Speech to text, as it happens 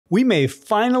We may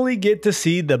finally get to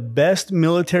see the best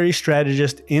military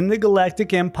strategist in the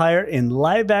Galactic Empire in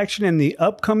live action in the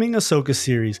upcoming Ahsoka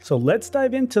series. So let's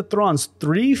dive into Thrawn's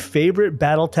 3 favorite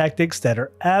battle tactics that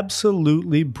are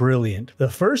absolutely brilliant. The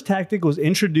first tactic was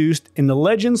introduced in the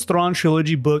Legends Thrawn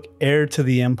trilogy book Heir to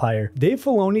the Empire. Dave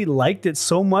Filoni liked it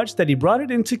so much that he brought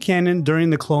it into canon during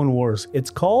the Clone Wars. It's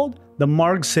called the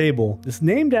Marg Sable. It's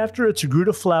named after a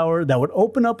Togruta flower that would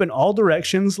open up in all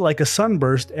directions like a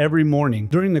sunburst every morning.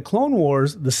 During the Clone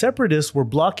Wars, the Separatists were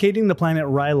blockading the planet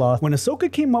Ryloth when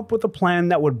Ahsoka came up with a plan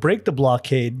that would break the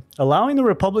blockade, allowing the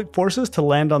Republic forces to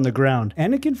land on the ground.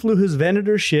 Anakin flew his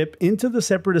Venator ship into the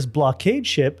Separatist blockade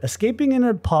ship, escaping in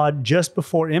a pod just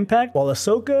before impact, while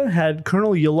Ahsoka had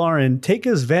Colonel Yularen take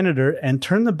his Venator and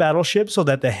turn the battleship so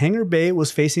that the hangar bay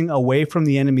was facing away from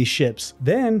the enemy ships.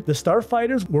 Then, the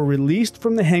starfighters were released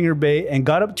from the hangar bay and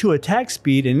got up to attack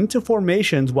speed and into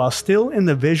formations while still in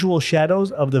the visual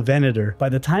shadows of the Venator. By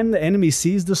the time the enemy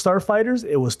seized the starfighters,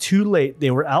 it was too late.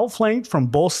 They were outflanked from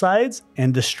both sides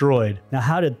and destroyed. Now,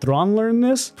 how did Thrawn learn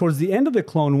this? Towards the end of the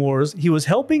Clone Wars, he was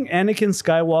helping Anakin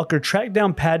Skywalker track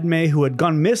down Padme, who had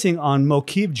gone missing on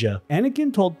Mokivja.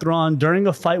 Anakin told Thrawn during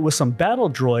a fight with some battle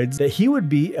droids that he would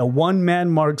be a one-man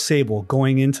Marg Sable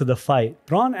going into the fight.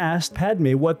 Thrawn asked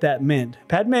Padme what that meant.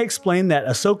 Padme explained that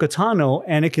Ahsoka Tano,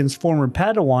 Anakin's former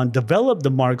Padawan, developed the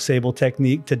Marg Sable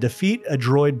technique to defeat a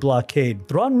droid blockade.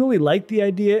 Thrawn really liked the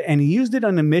idea and he used it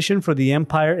on a mission for the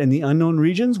Empire in the unknown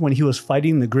regions when he was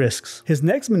fighting the Grisks. His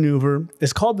next maneuver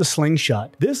is called the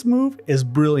Slingshot. This move is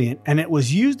brilliant and it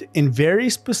was used in very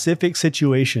specific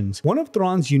situations. One of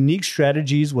Thrawn's unique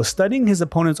strategies was studying his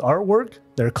opponent's artwork,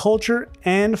 their culture,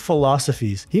 and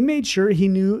philosophies. He made sure he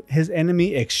knew his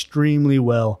enemy extremely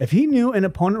well. If he knew an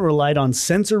opponent relied on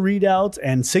sensor readouts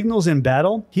and signals in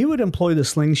battle, he would employ the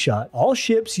Slingshot. All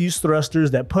ships use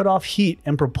thrusters that put off heat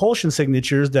and propulsion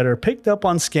signatures that are picked up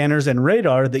on scanners and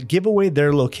radar that give away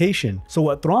their location. So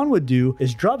what Thrawn would do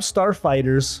is drop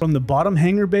starfighters from the bottom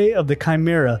hangar bay of the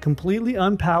Chimera, completely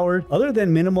unpowered other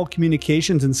than minimal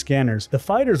communications and scanners. The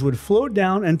fighters would float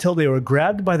down until they were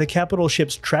grabbed by the capital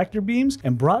ship's tractor beams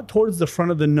and brought towards the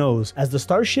front of the nose. As the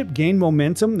starship gained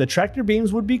momentum, the tractor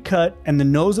beams would be cut and the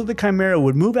nose of the Chimera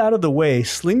would move out of the way,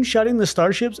 slingshotting the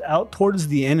starships out towards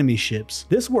the enemy ships.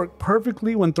 This worked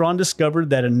perfectly when Thrawn discovered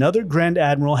that another Grand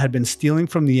Admiral had been stealing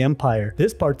from the Empire.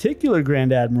 This particular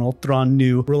Grand Admiral, Thrawn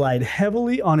knew, relied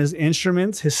heavily on his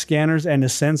instruments, his scanners, and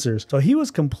his sensors, so he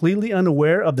was completely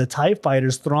unaware of the TIE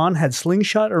fighters Thrawn had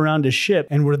slingshot around his ship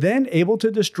and were then able to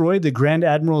destroy the Grand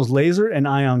Admiral's laser and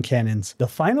ion cannons. The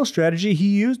final strategy he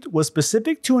used was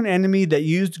specific to an enemy that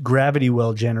used gravity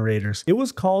well generators. It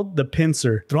was called the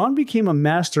pincer. Thrawn became a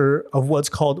master of what's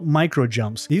called micro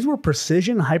jumps. These were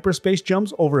precision hyperspace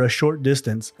jumps over a short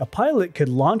distance. A pilot could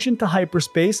launch into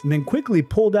hyperspace and then quickly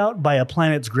pulled out by a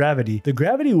planet's gravity. The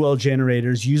gravity well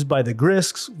generators used by the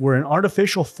Grisks were an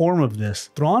artificial form of this.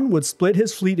 Thrawn would split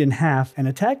his fleet in half and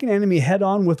attack an enemy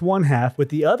head-on with one half. With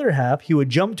the other half, he would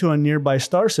jump to a nearby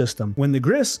star system. When the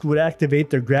Grisks would activate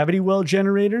their gravity well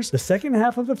generators, the second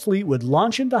half of the fleet would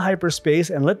launch into hyperspace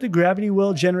and let the gravity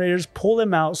well generators pull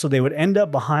them out so they would end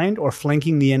up behind or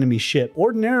flanking the enemy ship.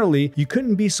 Ordinarily, you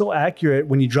couldn't be so accurate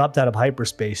when you dropped out of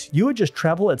hyperspace. You would just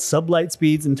travel at sublight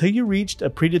speeds until you reached a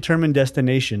predetermined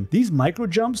destination. These micro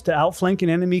jumps to outflank an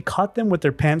enemy caught them with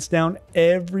their pants down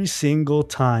every single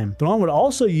time. Thrawn would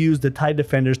also use the TIE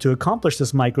defenders to accomplish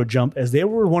this micro jump, as they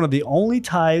were one of the only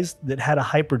TIEs that had a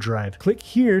hyperdrive. Click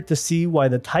here to see why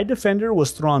the TIE defender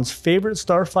was Thrawn's favorite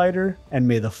starfighter, and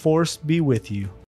may the Force be with you.